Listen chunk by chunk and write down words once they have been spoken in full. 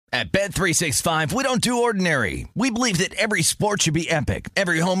At Bet365, we don't do ordinary. We believe that every sport should be epic.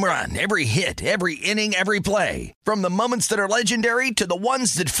 Every home run, every hit, every inning, every play. From the moments that are legendary to the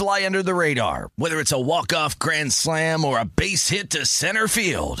ones that fly under the radar. Whether it's a walk-off grand slam or a base hit to center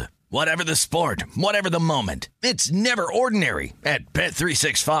field. Whatever the sport, whatever the moment. It's never ordinary at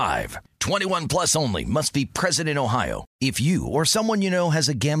Bet365. 21 plus only. Must be present in Ohio. If you or someone you know has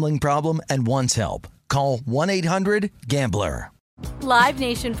a gambling problem and wants help, call 1-800-GAMBLER. Live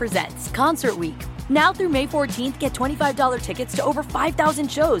Nation presents Concert Week. Now through May 14th, get $25 tickets to over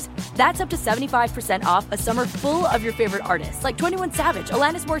 5,000 shows. That's up to 75% off a summer full of your favorite artists like 21 Savage,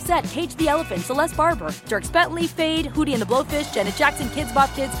 Alanis Morissette, Cage the Elephant, Celeste Barber, Dierks Bentley, Fade, Hootie and the Blowfish, Janet Jackson, Kidz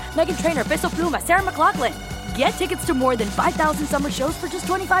Bop Kids, Meghan Trainor, Peso Pluma, Sarah McLachlan. Get tickets to more than 5,000 summer shows for just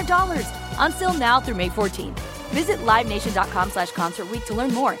 $25. Until now through May 14th. Visit LiveNation.com/Concert Week to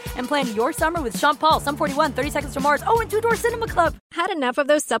learn more and plan your summer with Sean Paul, Sum 41, 30 Seconds to Mars, and Two Door Cinema Club. Had enough of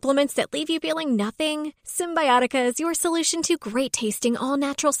those supplements that leave you feeling nothing? Symbiotica is your solution to great-tasting,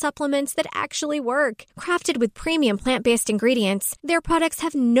 all-natural supplements that actually work. Crafted with premium plant-based ingredients, their products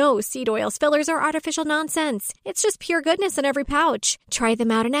have no seed oils, fillers, or artificial nonsense. It's just pure goodness in every pouch. Try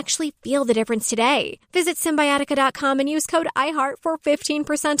them out and actually feel the difference today. Visit Symbiotica.com and use code IHEART for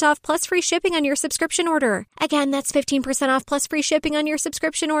 15% off plus free shipping on your subscription order. Again, that's 15% off plus free shipping on your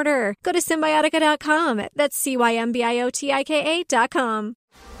subscription order. Go to Symbiotica.com. That's CYMBIOTIKA.com.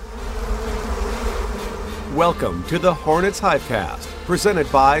 Welcome to the Hornets Hivecast,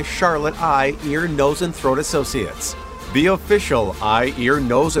 presented by Charlotte Eye, Ear, Nose, and Throat Associates, the official eye, ear,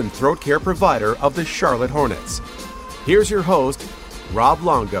 nose, and throat care provider of the Charlotte Hornets. Here's your host, Rob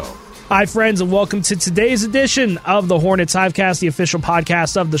Longo. Hi, friends, and welcome to today's edition of the Hornets Hivecast, the official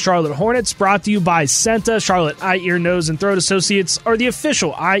podcast of the Charlotte Hornets, brought to you by Senta. Charlotte Eye, Ear, Nose, and Throat Associates are the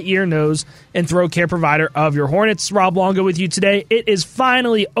official eye, ear, nose, and throat care provider of your Hornets. Rob Longo with you today. It is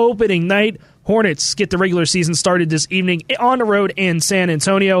finally opening night. Hornets get the regular season started this evening on the road in San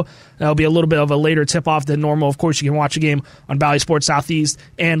Antonio. That'll be a little bit of a later tip-off than normal. Of course, you can watch a game on Valley Sports Southeast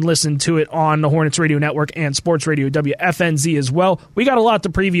and listen to it on the Hornets Radio Network and Sports Radio WFNZ as well. We got a lot to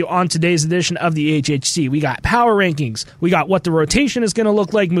preview on today's edition of the HHC. We got power rankings. We got what the rotation is going to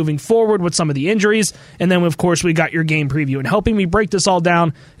look like moving forward with some of the injuries. And then, of course, we got your game preview. And helping me break this all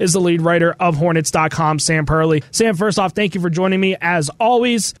down is the lead writer of Hornets.com, Sam Perley. Sam, first off, thank you for joining me. As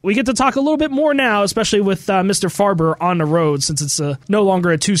always, we get to talk a little bit more now, especially with Mr. Farber on the road, since it's no longer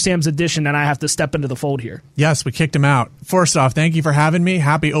a Two Sams edition and I have to step into the fold here. Yes, we kicked him out. First off, thank you for having me.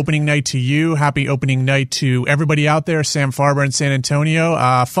 Happy opening night to you. Happy opening night to everybody out there. Sam Farber in San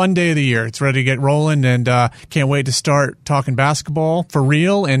Antonio. Fun day of the year. It's ready to get rolling, and can't wait to start talking basketball for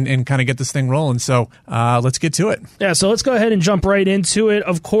real and kind of get this thing rolling. So let's get to it. Yeah, so let's go ahead and jump right into it.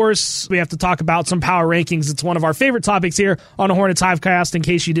 Of course, we have to talk about some power rankings. It's one of our favorite topics here on the Hornets Hivecast. In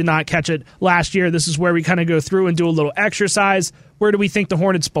case you did not catch it last year, this is where we kind of go through and do a little exercise. Where do we think the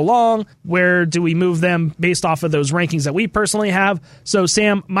Hornets belong? Where do we move them based off of those rankings that we personally have? So,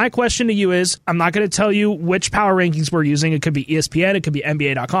 Sam, my question to you is, I'm not going to tell you which power rankings we're using. It could be ESPN, it could be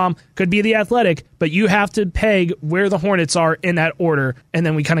NBA.com, could be The Athletic, but you have to peg where the Hornets are in that order, and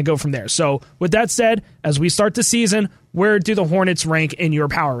then we kind of go from there. So, with that said, as we start the season, where do the Hornets rank in your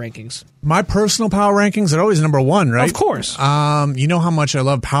power rankings? My personal power rankings are always number one, right? Of course. You know how much I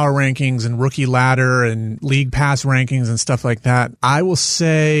love power rankings and rookie ladder and league pass rankings and stuff like that. I will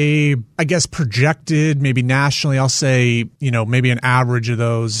say, I guess projected, maybe nationally, I'll say, maybe an average of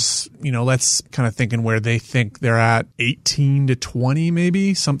those, let's kind of thinking where they think they're at 18 to 20,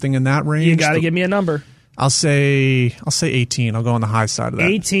 maybe something in that range. You got to give me a number. I'll say 18. I'll go on the high side of that.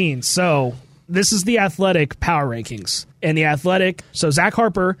 18. So this is the Athletic power rankings. And the Athletic, so Zach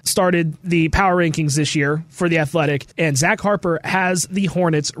Harper started the power rankings this year for the Athletic, and Zach Harper has the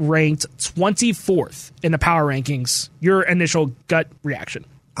Hornets ranked 24th in the power rankings. Your initial gut reaction?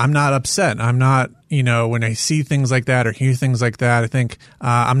 I'm not upset. I'm not, when I see things like that or hear things like that, I think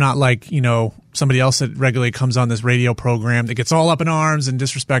I'm not like, somebody else that regularly comes on this radio program that gets all up in arms and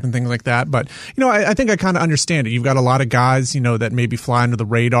disrespect and things like that. But, I think I kind of understand it. You've got a lot of guys, that maybe fly under the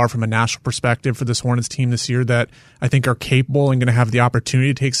radar from a national perspective for this Hornets team this year that I think are capable and going to have the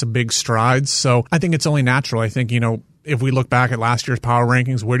opportunity to take some big strides. So I think it's only natural. I think, if we look back at last year's power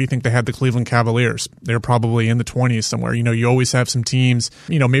rankings, where do you think they had the Cleveland Cavaliers? They're probably in the 20s somewhere. You always have some teams,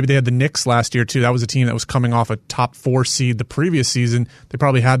 maybe they had the Knicks last year too. That was a team that was coming off a top 4 seed the previous season. They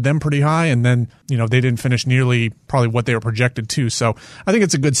probably had them pretty high, and then, they didn't finish nearly probably what they were projected to. So I think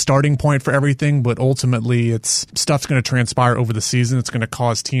it's a good starting point for everything, but ultimately it's stuff's going to transpire over the season. It's going to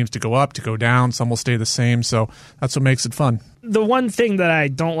cause teams to go up, to go down. Some will stay the same. So that's what makes it fun. The one thing that I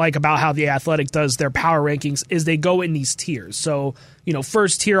don't like about how the Athletic does their power rankings is they go in these tiers. So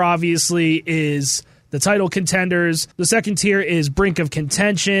first tier obviously is the title contenders. The second tier is brink of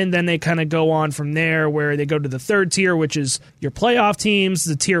contention. Then they kind of go on from there where they go to the third tier, which is your playoff teams.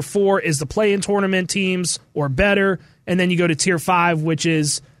 The tier 4 is the play-in tournament teams or better. And then you go to tier 5, which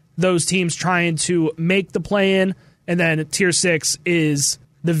is those teams trying to make the play-in. And then tier 6 is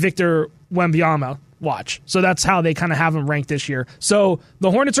the Victor Wembanyama watch. So that's how they kind of have them ranked this year. So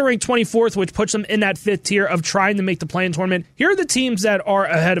the Hornets are ranked 24th, which puts them in that 5th tier of trying to make the play-in tournament. Here are the teams that are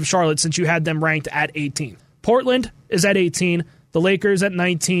ahead of Charlotte since you had them ranked at 18. Portland is at 18. The Lakers at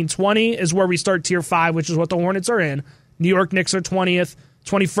 19. 20 is where we start tier 5, which is what the Hornets are in. New York Knicks are 20th.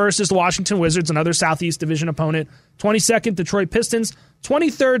 21st is the Washington Wizards, another Southeast Division opponent. 22nd, Detroit Pistons.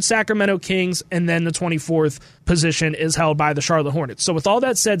 23rd, Sacramento Kings. And then the 24th position is held by the Charlotte Hornets. So with all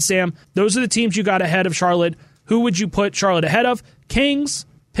that said, Sam, those are the teams you got ahead of Charlotte. Who would you put Charlotte ahead of? Kings,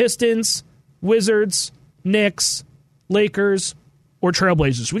 Pistons, Wizards, Knicks, Lakers, or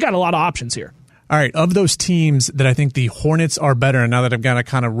Trailblazers? We got a lot of options here. All right, of those teams that I think the Hornets are better, and now that I've got it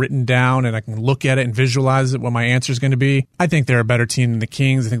kind of written down and I can look at it and visualize it, what my answer is going to be, I think they're a better team than the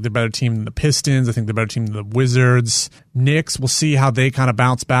Kings. I think they're a better team than the Pistons. I think they're a better team than the Wizards. Knicks, we'll see how they kind of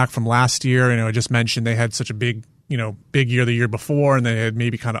bounce back from last year. I just mentioned they had such a big year the year before, and they had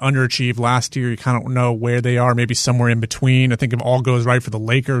maybe kind of underachieved last year. You kind of don't know where they are, maybe somewhere in between. I think if all goes right for the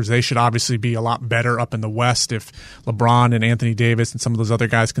Lakers, they should obviously be a lot better up in the West if LeBron and Anthony Davis and some of those other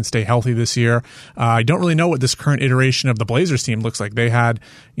guys can stay healthy this year. I don't really know what this current iteration of the Blazers team looks like. They had,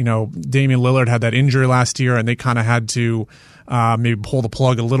 Damian Lillard had that injury last year, and they kind of had to maybe pull the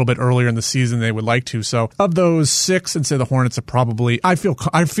plug a little bit earlier in the season than they would like to. So of those 6, and say the Hornets are probably, I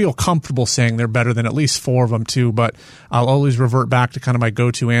feel comfortable saying they're better than at least 4 of them too, but I'll always revert back to kind of my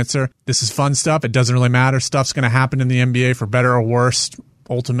go-to answer. This is fun stuff. It doesn't really matter. Stuff's going to happen in the NBA for better or worse.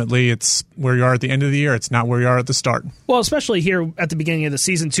 Ultimately, it's where you are at the end of the year. It's not where you are at the start. Well, especially here at the beginning of the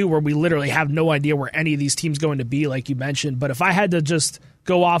season too, where we literally have no idea where any of these teams going to be, like you mentioned. But if I had to just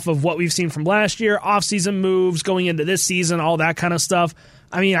go off of what we've seen from last year, off-season moves, going into this season, all that kind of stuff,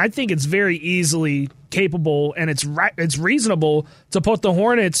 I think it's very easily capable and it's reasonable to put the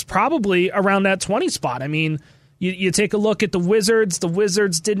Hornets probably around that 20 spot. You take a look at the Wizards. The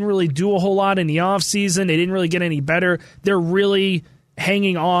Wizards didn't really do a whole lot in the offseason. They didn't really get any better. They're really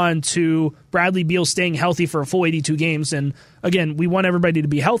hanging on to Bradley Beal staying healthy for a full 82 games. And again, we want everybody to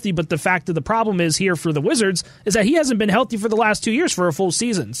be healthy, but the fact of the problem is here for the Wizards is that he hasn't been healthy for the last 2 years for a full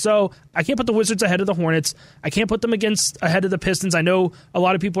season. So I can't put the Wizards ahead of the Hornets. I can't put them ahead of the Pistons. I know a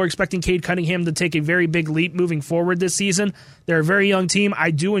lot of people are expecting Cade Cunningham to take a very big leap moving forward this season. They're a very young team.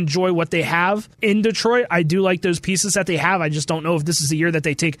 I do enjoy what they have in Detroit. I do like those pieces that they have. I just don't know if this is the year that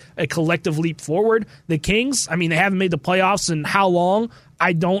they take a collective leap forward. The Kings, they haven't made the playoffs in how long?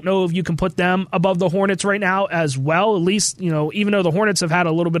 I don't know if you can put them above the Hornets right now as well. At least, even though the Hornets have had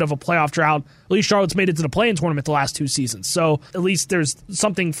a little bit of a playoff drought, at least Charlotte's made it to the play-in tournament the last 2 seasons. So at least there's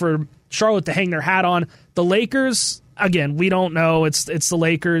something for Charlotte to hang their hat on. The Lakers, again, we don't know. It's the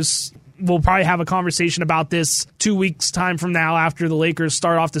Lakers. We'll probably have a conversation about this 2 weeks' time from now after the Lakers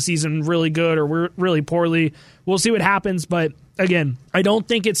start off the season really good or really poorly. We'll see what happens, but again, I don't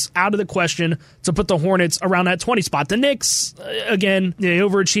think it's out of the question to put the Hornets around that 20 spot. The Knicks, again, they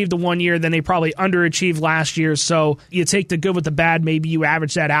overachieved the 1 year, then they probably underachieved last year. So you take the good with the bad, maybe you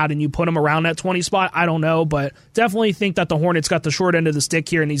average that out and you put them around that 20 spot. I don't know, but definitely think that the Hornets got the short end of the stick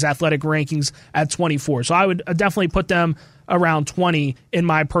here in these athletic rankings at 24. So I would definitely put them around 20 in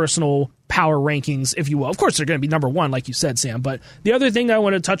my personal power rankings, if you will. Of course, they're going to be number 1, like you said, Sam. But the other thing that I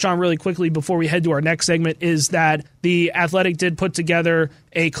want to touch on really quickly before we head to our next segment is that the Athletic did put together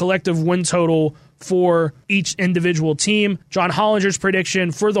a collective win total for each individual team. John Hollinger's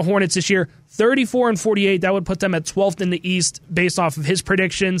prediction for the Hornets this year, 34-48. That would put them at 12th in the East based off of his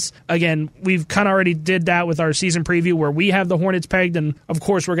predictions. Again, we've kind of already did that with our season preview where we have the Hornets pegged, and of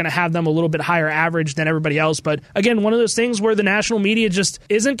course we're going to have them a little bit higher average than everybody else. But again, one of those things where the national media just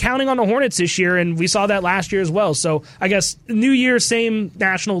isn't counting on the Hornets this year, and we saw that last year as well. So I guess New Year, same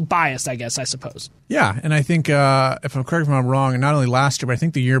national bias, I suppose. Yeah, and I think, if I'm correct if I'm wrong, and not only last year, but I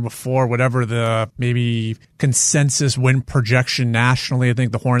think the year before, whatever the maybe consensus win projection nationally, I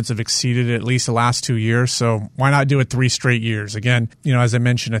think the Hornets have exceeded it at least the last 2 years. So why not do it 3 straight years? Again, as I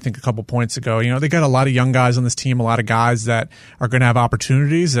mentioned, I think a couple points ago, they got a lot of young guys on this team, a lot of guys that are going to have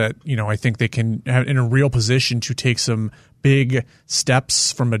opportunities that, I think they can have in a real position to take some big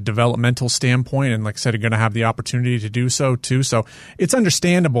steps from a developmental standpoint. And like I said, are going to have the opportunity to do so too. So it's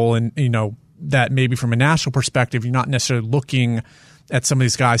understandable and, that maybe from a national perspective, you're not necessarily looking at some of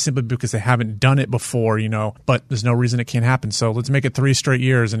these guys simply because they haven't done it before, but there's no reason it can't happen. So let's make it 3 straight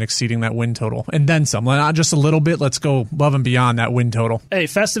years and exceeding that win total. And then some. Not just a little bit. Let's go above and beyond that win total. Hey,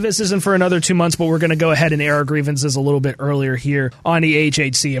 Festivus isn't for another 2 months, but we're going to go ahead and air our grievances a little bit earlier here on the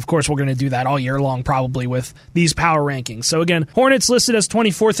HHC. Of course, we're going to do that all year long probably with these power rankings. So again, Hornets listed as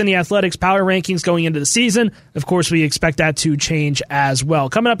 24th in the Athletics power rankings going into the season. Of course, we expect that to change as well.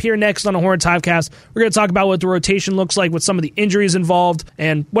 Coming up here next on the Hornets Hivecast, we're going to talk about what the rotation looks like with some of the injuries involved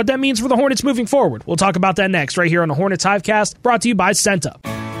and what that means for the Hornets moving forward. We'll talk about that next right here on the Hornets Hivecast, brought to you by Senta.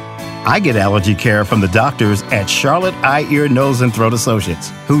 I get allergy care from the doctors at Charlotte Eye, Ear, Nose, and Throat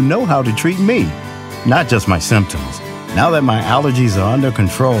Associates, who know how to treat me, not just my symptoms. Now that my allergies are under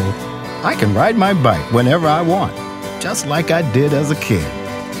control, I can ride my bike whenever I want, just like I did as a kid.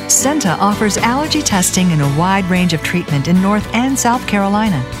 Senta offers allergy testing and a wide range of treatment in North and South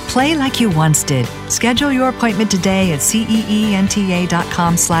Carolina. Play like you once did. Schedule your appointment today at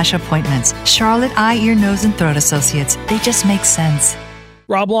ceenta.com/appointments. Charlotte Eye, Ear, Nose, and Throat Associates. They just make sense.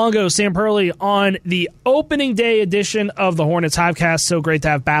 Rob Longo, Sam Perley on the opening day edition of the Hornets Hivecast. So great to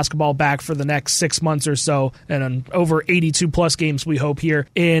have basketball back for the next 6 months or so and on over 82-plus games, we hope, here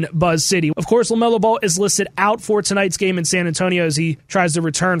in Buzz City. Of course, LaMelo Ball is listed out for tonight's game in San Antonio as he tries to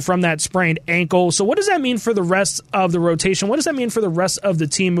return from that sprained ankle. So what does that mean for the rest of the rotation? What does that mean for the rest of the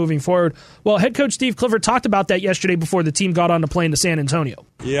team moving forward? Well, head coach Steve Clifford talked about that yesterday before the team got on the plane to San Antonio.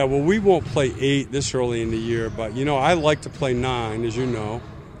 Yeah, well, we won't play 8 this early in the year, but, I like to play 9, as you know.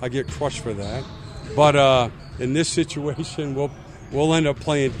 I get crushed for that. But in this situation, we'll end up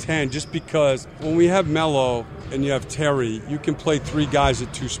playing 10 just because when we have Melo and you have Terry, you can play 3 guys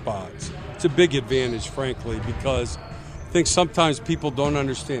at 2 spots. It's a big advantage, frankly, because I think sometimes people don't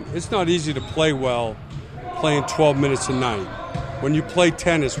understand. It's not easy to play well playing 12 minutes a night. When you play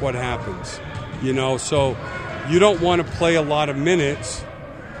 10 is what happens, So you don't want to play a lot of minutes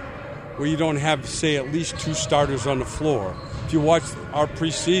where you don't have, say, at least 2 starters on the floor. If you watch our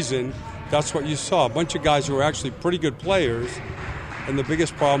preseason, that's what you saw. A bunch of guys who were actually pretty good players, and the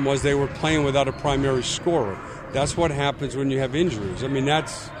biggest problem was they were playing without a primary scorer. That's what happens when you have injuries. I mean,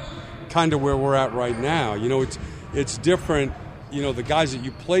 that's kind of where we're at right now. It's different, the guys that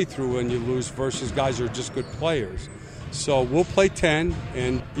you play through and you lose versus guys who are just good players. So we'll play 10,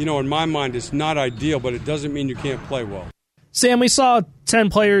 and, in my mind, it's not ideal, but it doesn't mean you can't play well. Sam, we saw 10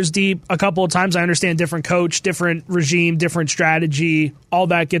 players deep a couple of times. I understand different coach, different regime, different strategy, all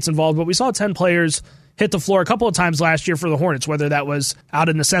that gets involved. But we saw 10 players hit the floor a couple of times last year for the Hornets, whether that was out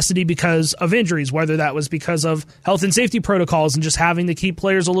of necessity because of injuries, whether that was because of health and safety protocols and just having to keep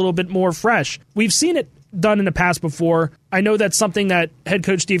players a little bit more fresh. We've seen it done in the past before. I know that's something that head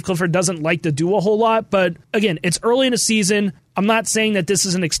coach Steve Clifford doesn't like to do a whole lot, but again, it's early in the season. I'm not saying that this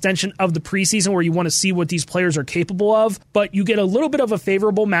is an extension of the preseason where you want to see what these players are capable of, but you get a little bit of a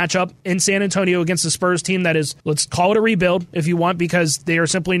favorable matchup in San Antonio against the Spurs team that is, let's call it a rebuild if you want, because they are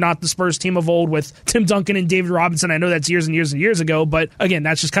simply not the Spurs team of old with Tim Duncan and David Robinson. I know that's years and years and years ago, but again,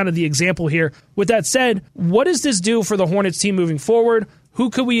 that's just kind of the example here. With that said, what does this do for the Hornets team moving forward? Who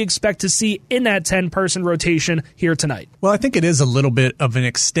could we expect to see in that 10-person rotation here tonight? Well, I think it is a little bit of an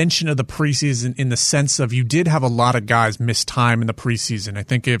extension of the preseason in the sense of you did have a lot of guys miss time in the preseason. I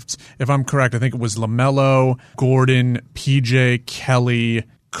think if I'm correct, I think it was LaMelo, Gordon, PJ, Kelly,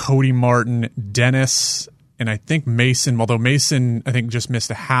 Cody Martin, Dennis, and I think Mason, although Mason, I think, just missed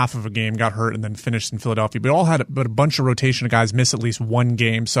a half of a game, got hurt, and then finished in Philadelphia. We all had a bunch of rotation of guys miss at least one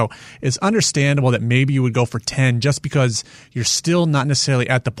game. So it's understandable that maybe you would go for 10 just because you're still not necessarily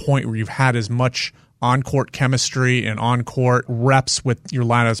at the point where you've had as much on-court chemistry and on-court reps with your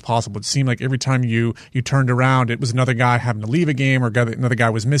lineup as possible. It seemed like every time you turned around, it was another guy having to leave a game or another guy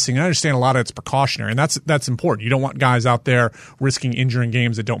was missing. And I understand a lot of it's precautionary, and that's important. You don't want guys out there risking injuring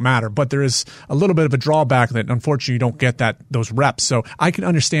games that don't matter. But there is a little bit of a drawback that, unfortunately, you don't get those reps. So I can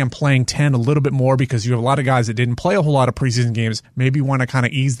understand playing 10 a little bit more because you have a lot of guys that didn't play a whole lot of preseason games. Maybe you want to kind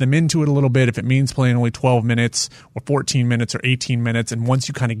of ease them into it a little bit if it means playing only 12 minutes or 14 minutes or 18 minutes. And once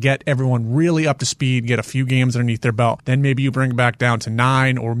you kind of get everyone really up to speed, get a few games underneath their belt, then maybe you bring it back down to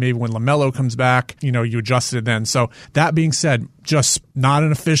 9, or maybe when LaMelo comes back, you adjust it then. So that being said, just not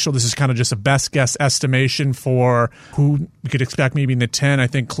an official. This is kind of just a best guess estimation for who we could expect maybe in the 10. I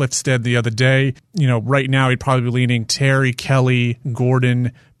think Cliff said the other day, right now he'd probably be leaning Terry, Kelly,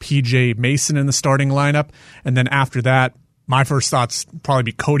 Gordon, PJ, Mason in the starting lineup. And then after that, my first thoughts probably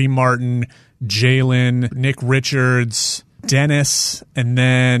be Cody Martin, Jalen, Nick Richards, Dennis, and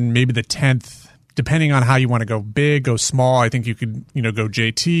then maybe the 10th, depending on how you want to go big, go small, I think you could, go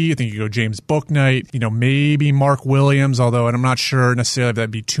JT. I think you go James Bouknight, maybe Mark Williams, although and I'm not sure necessarily if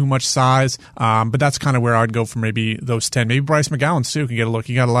that'd be too much size. But that's kind of where I'd go for maybe those 10. Maybe Bryce McGowan too can get a look.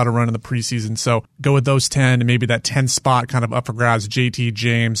 He got a lot of run in the preseason. So go with those 10 and maybe that 10 spot kind of up for grabs. JT,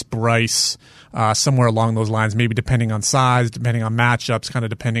 James, Bryce, somewhere along those lines, maybe depending on size, depending on matchups, kind of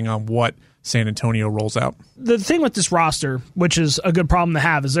depending on what San Antonio rolls out. The thing with this roster, which is a good problem to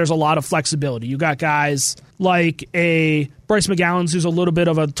have, is there's a lot of flexibility. You got guys like a Bryce McGowan, who's a little bit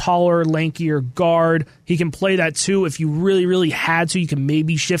of a taller, lankier guard. He can play that 2 if you really, really had to. You can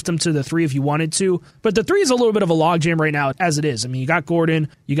maybe shift him to the 3 if you wanted to. But the 3 is a little bit of a logjam right now as it is. I mean, you got Gordon,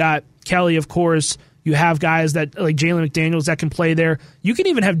 you got Kelly, of course. You have guys that like Jalen McDaniels that can play there. You can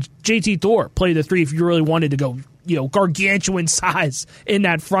even have JT Thor play the 3 if you really wanted to go, gargantuan size in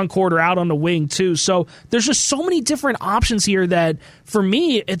that front court or out on the wing too. So there's just so many different options here that for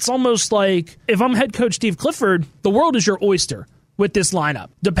me, it's almost like if I'm head coach Steve Clifford, the world is your oyster with this lineup,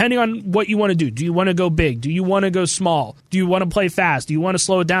 depending on what you want to do. Do you want to go big? Do you want to go small? Do you want to play fast? Do you want to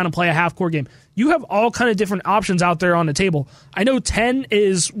slow it down and play a half-court game? You have all kind of different options out there on the table. I know 10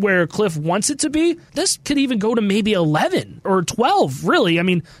 is where Cliff wants it to be. This could even go to maybe 11 or 12, really. I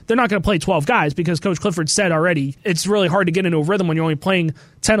mean, they're not going to play 12 guys because Coach Clifford said already it's really hard to get into a rhythm when you're only playing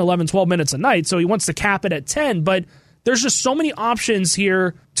 10, 11, 12 minutes a night, so he wants to cap it at 10, but there's just so many options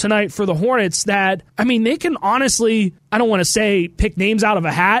here tonight for the Hornets that, I mean, they can honestly, I don't want to say pick names out of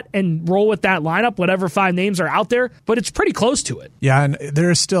a hat and roll with that lineup, whatever 5 names are out there, but it's pretty close to it. Yeah, and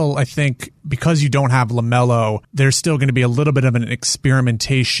there's still, I think, because you don't have LaMelo, there's still going to be a little bit of an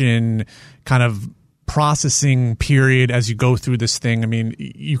experimentation kind of processing period as you go through this thing. I mean,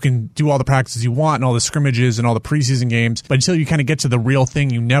 you can do all the practices you want and all the scrimmages and all the preseason games, but until you kind of get to the real thing,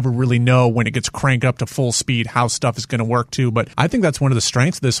 you never really know when it gets cranked up to full speed how stuff is going to work too. But I think that's one of the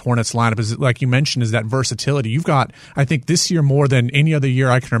strengths of this Hornets lineup is, like you mentioned, is that versatility. You've got, I think this year more than any other year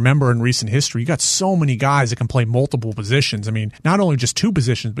I can remember in recent history, you got so many guys that can play multiple positions. I mean, not only just 2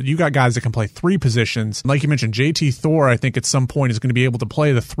 positions, but you got guys that can play 3 positions. Like you mentioned, JT Thor, I think at some point is going to be able to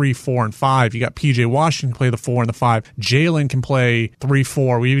play the 3, 4, and 5. You got PJ Washington can play the 4 and the 5. Jalen can play 3,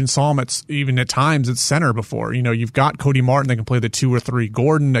 4. We even saw him at times at center before. You've got Cody Martin that can play the 2 or 3.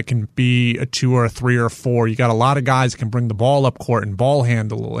 Gordon that can be a 2 or a 3 or a 4. You got a lot of guys that can bring the ball up court and ball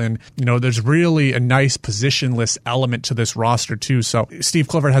handle. And, there's really a nice positionless element to this roster too. So Steve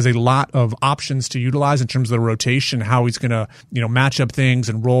Clifford has a lot of options to utilize in terms of the rotation, how he's going to, match up things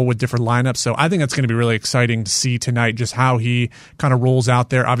and roll with different lineups. So I think that's going to be really exciting to see tonight, just how he kind of rolls out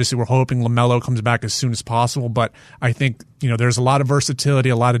there. Obviously, we're hoping LaMelo comes back as soon as possible, but I think there's a lot of versatility,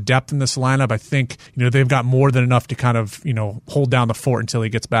 a lot of depth in this lineup. I think they've got more than enough to kind of hold down the fort until he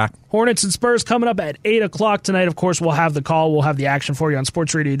gets back. Hornets and Spurs coming up at 8 o'clock tonight. Of course, we'll have the call. We'll have the action for you on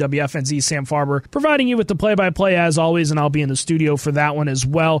Sports Radio WFNZ. Sam Farber providing you with the play-by-play as always, and I'll be in the studio for that one as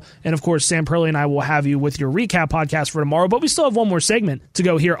well. And of course, Sam Perley and I will have you with your recap podcast for tomorrow. But we still have one more segment to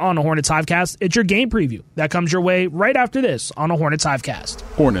go here on the Hornets Hivecast. It's your game preview that comes your way right after this on the Hornets Hivecast.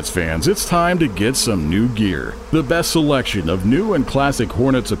 Hornets fans, it's time to get some new gear. The best selection of new and classic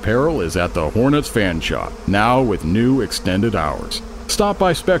Hornets apparel is at the Hornets Fan Shop, now with new extended hours. Stop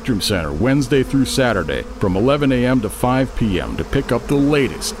by Spectrum Center Wednesday through Saturday from 11 a.m. to 5 p.m. to pick up the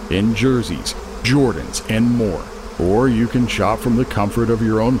latest in jerseys, Jordans, and more. Or you can shop from the comfort of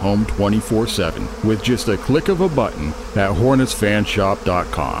your own home 24/7 with just a click of a button at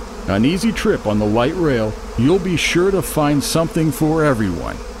HornetsFanshop.com. An easy trip on the light rail, you'll be sure to find something for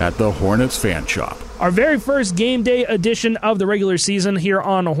everyone at the Hornets Fan Shop. Our very first game day edition of the regular season here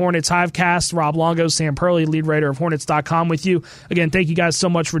on the Hornets Hivecast. Rob Longo, Sam Perley, lead writer of Hornets.com with you. Again, thank you guys so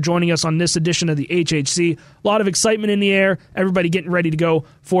much for joining us on this edition of the HHC. A lot of excitement in the air. Everybody getting ready to go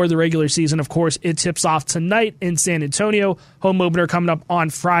for the regular season. Of course, it tips off tonight in San Antonio. Home opener coming up on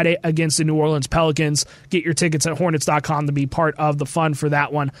Friday against the New Orleans Pelicans. Get your tickets at Hornets.com to be part of the fun for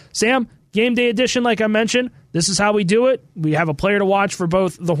that one. Sam, game day edition, like I mentioned. This is how we do it. We have a player to watch for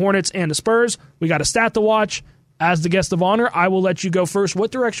both the Hornets and the Spurs. We got a stat to watch. As the guest of honor, I will let you go first. What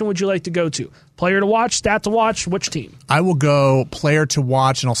direction would you like to go to? Player to watch, stat to watch, which team? I will go player to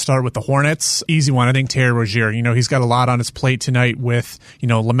watch, and I'll start with the Hornets. Easy one. I think Terry Rozier. He's got a lot on his plate tonight with,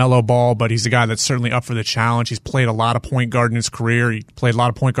 LaMelo Ball, but he's a guy that's certainly up for the challenge. He's played a lot of point guard in his career. He played a lot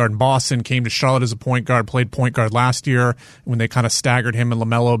of point guard in Boston, came to Charlotte as a point guard, played point guard last year when they kind of staggered him and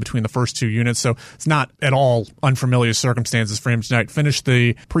LaMelo between the first 2 units. So it's not at all unfamiliar circumstances for him tonight. Finished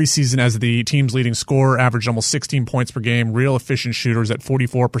the preseason as the team's leading scorer, averaged almost 16 15 points per game, real efficient shooters at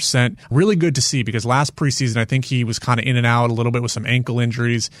 44%. Really good to see because last preseason, I think he was kind of in and out a little bit with some ankle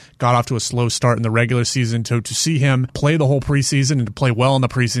injuries, got off to a slow start in the regular season. To see him play the whole preseason and to play well in the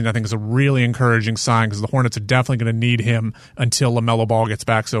preseason, I think is a really encouraging sign because the Hornets are definitely going to need him until LaMelo Ball gets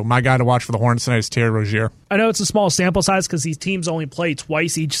back. So my guy to watch for the Hornets tonight is Terry Rozier. I know it's a small sample size because these teams only play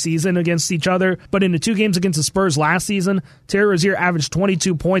twice each season against each other, but in the 2 games against the Spurs last season, Terry Rozier averaged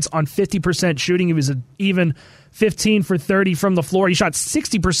 22 points on 50% shooting. He was even 15 for 30 from the floor. He shot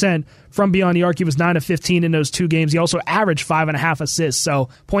 60% from beyond the arc. He was 9 of 15 in those 2 games. He also averaged 5.5 assists. So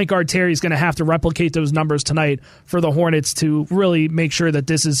point guard Terry's going to have to replicate those numbers tonight for the Hornets to really make sure that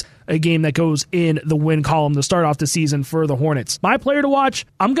this is a game that goes in the win column to start off the season for the Hornets. My player to watch,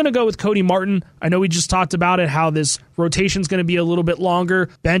 I'm going to go with Cody Martin. I know we just talked about it, how this rotation's going to be a little bit longer.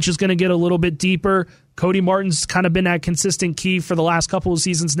 Bench is going to get a little bit deeper. Cody Martin's kind of been that consistent key for the last couple of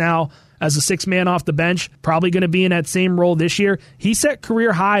seasons now as a 6th man off the bench, probably going to be in that same role this year. He set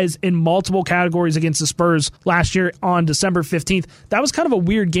career highs in multiple categories against the Spurs last year on December 15th. That was kind of a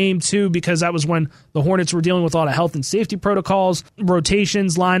weird game, too, because that was when the Hornets were dealing with a lot of health and safety protocols.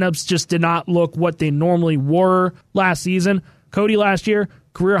 Rotations, lineups just did not look what they normally were last season. Cody last year,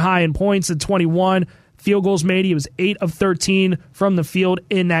 career high in points at 21. Field goals made, he was 8 of 13 from the field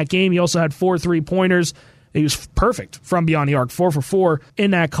in that game. He also had 4 3-pointers. He was perfect from beyond the arc, 4 for 4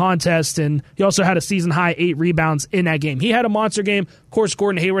 in that contest, and he also had a season-high 8 rebounds in that game. He had a monster game. Of course,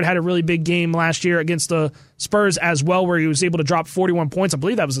 Gordon Hayward had a really big game last year against the Spurs as well, where he was able to drop 41 points. I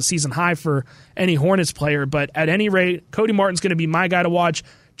believe that was a season high for any Hornets player, but at any rate, Cody Martin's going to be my guy to watch,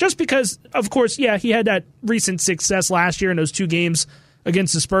 just because, of course, yeah, he had that recent success last year in those 2 games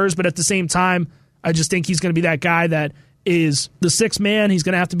against the Spurs, but at the same time, I just think he's going to be that guy that is the 6th man. He's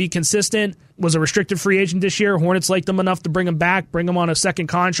going to have to be consistent. Was a restricted free agent this year. Hornets liked him enough to bring him back, bring him on a second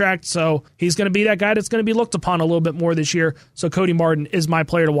contract. So he's going to be that guy that's going to be looked upon a little bit more this year. So Cody Martin is my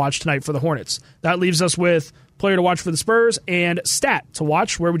player to watch tonight for the Hornets. That leaves us with player to watch for the Spurs and stat to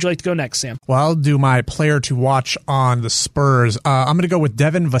watch. Where would you like to go next, Sam? Well, I'll do my player to watch on the Spurs. I'm going to go with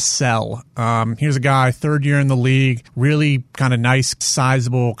Devin Vassell. Here's a guy, 3rd year in the league, really kind of nice,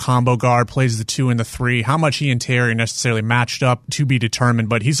 sizable combo guard, plays the 2 and the 3. How much he and Terry necessarily matched up to be determined,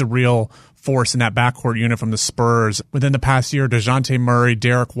 but he's a real force in that backcourt unit from the Spurs. Within the past year, DeJounte Murray,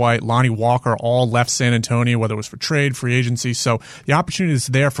 Derek White, Lonnie Walker all left San Antonio, whether it was for trade, free agency. So the opportunity is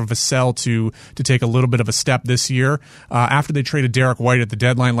there for Vassell to take a little bit of a step this year. After they traded Derek White at the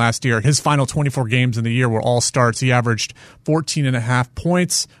deadline last year, his final 24 games in the year were all starts. He averaged 14.5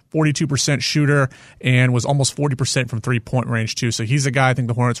 points, 42% shooter, and was almost 40% from 3-point range too. So he's a guy I think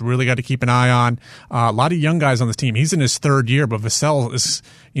the Hornets really got to keep an eye on. A lot of young guys on this team. He's in his 3rd year, but Vassell is,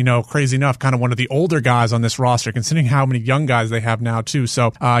 crazy enough, kind of one of the older guys on this roster, considering how many young guys they have now too.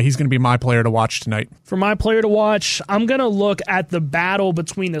 So he's going to be my player to watch tonight. For my player to watch, I'm going to look at the battle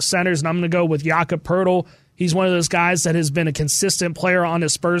between the centers, and I'm going to go with Jakob Poeltl. He's one of those guys that has been a consistent player on the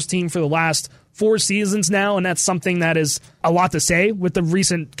Spurs team for the last 4 seasons now, and that's something that is a lot to say with the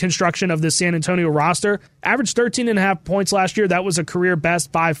recent construction of this San Antonio roster. Averaged 13.5 points last year. That was a career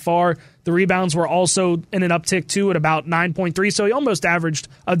best by far. The rebounds were also in an uptick too at about 9.3, so he almost averaged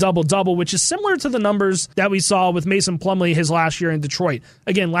a double-double, which is similar to the numbers that we saw with Mason Plumlee his last year in Detroit.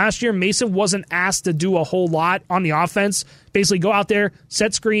 Again, last year, Mason wasn't asked to do a whole lot on the offense. Basically go out there,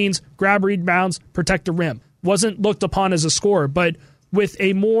 set screens, grab rebounds, protect the rim. Wasn't looked upon as a scorer, but with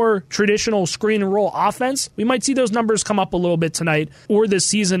a more traditional screen and roll offense, we might see those numbers come up a little bit tonight or this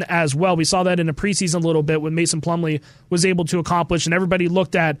season as well. We saw that in the preseason a little bit when Mason Plumlee was able to accomplish, and everybody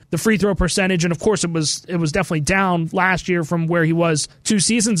looked at the free throw percentage, and of course it was definitely down last year from where he was 2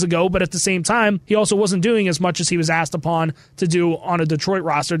 seasons ago, but at the same time, he also wasn't doing as much as he was asked upon to do on a Detroit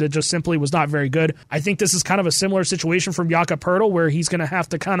roster that just simply was not very good. I think this is kind of a similar situation from Jakob Poeltl, where he's going to have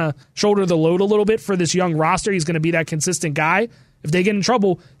to kind of shoulder the load a little bit for this young roster. He's going to be that consistent guy. If they get in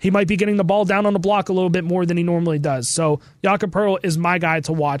trouble, he might be getting the ball down on the block a little bit more than he normally does. So Jakob Poeltl is my guy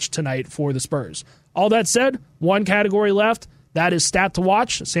to watch tonight for the Spurs. All that said, 1 category left. That is stat to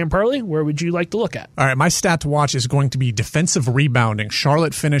watch. Sam Perley, where would you like to look at? All right, my stat to watch is going to be defensive rebounding.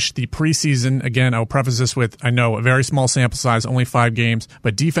 Charlotte finished the preseason. Again, I'll preface this with, I know, a very small sample size, only 5 games,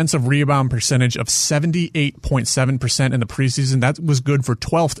 but defensive rebound percentage of 78.7% in the preseason. That was good for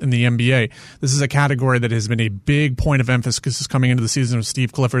 12th in the NBA. This is a category that has been a big point of emphasis coming into the season with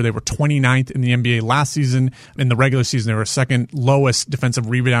Steve Clifford. They were 29th in the NBA last season. In the regular season, they were 2nd lowest defensive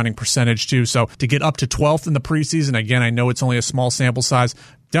rebounding percentage too. So to get up to 12th in the preseason, again, I know it's only a small sample size,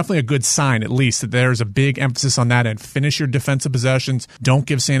 definitely a good sign, at least, that there's a big emphasis on that end. Finish your defensive possessions. Don't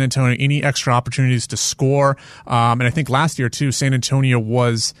give San Antonio any extra opportunities to score. And I think last year, too, San Antonio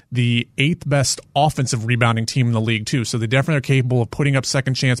was the 8th best offensive rebounding team in the league, too. So they definitely are capable of putting up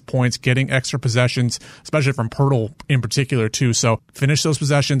second chance points, getting extra possessions, especially from Poeltl in particular, too. So finish those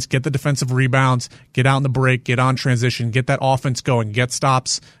possessions, get the defensive rebounds, get out in the break, get on transition, get that offense going, get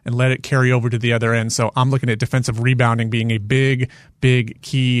stops, and let it carry over to the other end. So I'm looking at defensive rebounding being a big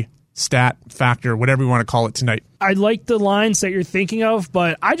key stat factor, whatever you want to call it tonight. I like the lines that you're thinking of,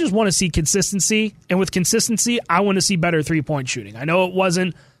 but I just want to see consistency. And with consistency, I want to see better three-point shooting. I know it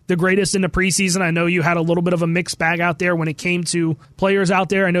wasn't the greatest in the preseason. I know you had a little bit of a mixed bag out there when it came to players out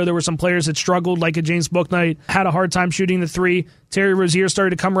there. I know there were some players that struggled, like a James Bouknight, had a hard time shooting the three. Terry Rozier started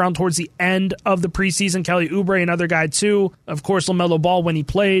to come around towards the end of the preseason. Kelly Oubre, another guy too. Of course, LaMelo Ball, when he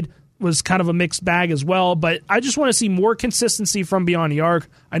played, was kind of a mixed bag as well, but I just want to see more consistency from beyond the arc.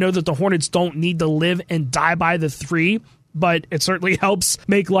 I know that the Hornets don't need to live and die by the three, but it certainly helps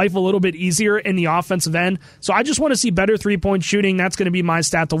make life a little bit easier in the offensive end. So I just want to see better three-point shooting. That's going to be my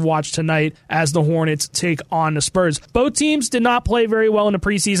stat to watch tonight as the Hornets take on the Spurs. Both teams did not play very well in the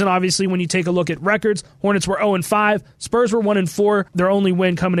preseason. Obviously, when you take a look at records, Hornets were 0-5, Spurs were 1-4. Their only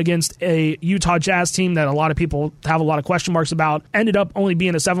win coming against a Utah Jazz team that a lot of people have a lot of question marks about ended up only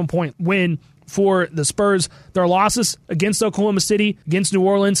being a 7-point win for the Spurs. Their losses against Oklahoma City, against New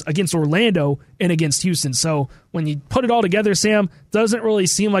Orleans, against Orlando, and against Houston. So when you put it all together, Sam, doesn't really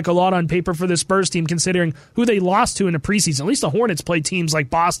seem like a lot on paper for the Spurs team considering who they lost to in the preseason. At least the Hornets play teams like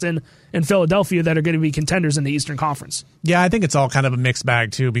Boston and Philadelphia that are going to be contenders in the Eastern Conference. Yeah, I think it's all kind of a mixed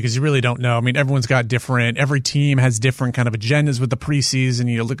bag too because you really don't know. I mean, everyone's got every team has different kind of agendas with the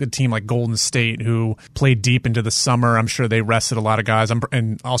preseason. You look at a team like Golden State who played deep into the summer. I'm sure they rested a lot of guys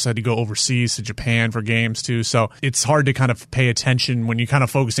and also had to go overseas to Japan for games too. So it's hard to kind of pay attention when you're kind of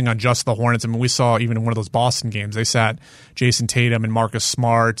focusing on just the Hornets. I mean, we saw even in one of those Boston games, they sat Jason Tatum and Marcus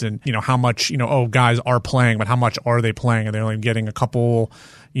Smart and, how much, guys are playing, but how much are they playing? Are they only getting a couple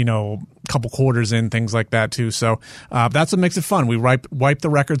quarters in, things like that too. So that's what makes it fun. We wipe the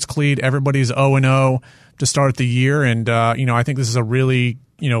records clean. Everybody's 0-0 to start the year. And, I think this is a really,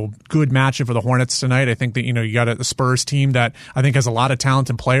 good matchup for the Hornets tonight. I think that, you got a Spurs team that I think has a lot of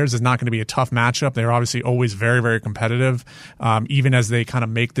talented players. It's not going to be a tough matchup. They're obviously always very, very competitive, even as they kind of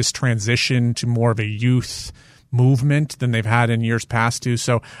make this transition to more of a youth movement than they've had in years past too.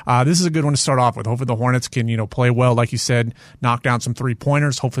 So this is a good one to start off with. Hopefully the Hornets can, play well, like you said, knock down some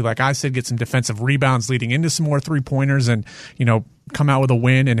three-pointers. Hopefully, like I said, get some defensive rebounds leading into some more three-pointers and, come out with a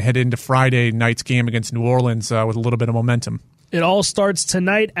win and head into Friday night's game against New Orleans with a little bit of momentum. It all starts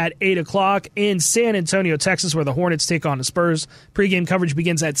tonight at 8 o'clock in San Antonio, Texas, where the Hornets take on the Spurs. Pre-game coverage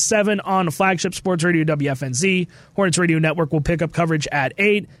begins at 7 on the flagship sports radio WFNZ. Hornets Radio Network will pick up coverage at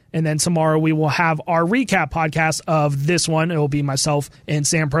 8. And then tomorrow we will have our recap podcast of this one. It will be myself and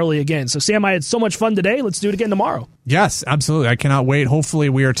Sam Perley again. So, Sam, I had so much fun today. Let's do it again tomorrow. Yes, absolutely. I cannot wait. Hopefully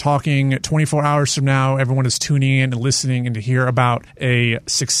we are talking 24 hours from now. Everyone is tuning in and listening and to hear about a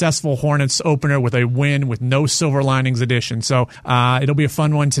successful Hornets opener with a win with no silver linings edition. So it'll be a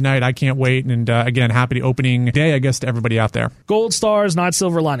fun one tonight. I can't wait. And again, happy opening day, I guess, to everybody out there. Gold stars, not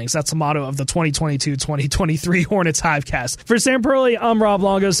silver linings. That's the motto of the 2022-2023 Hornets Hivecast. For Sam Perley, I'm Rob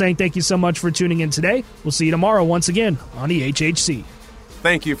Longo saying thank you so much for tuning in today. We'll see you tomorrow once again on the HHC.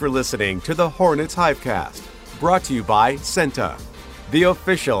 Thank you for listening to the Hornets Hivecast. Brought to you by Senta, the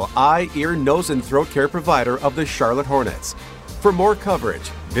official eye, ear, nose, and throat care provider of the Charlotte Hornets. For more coverage,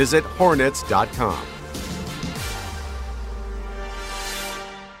 visit hornets.com.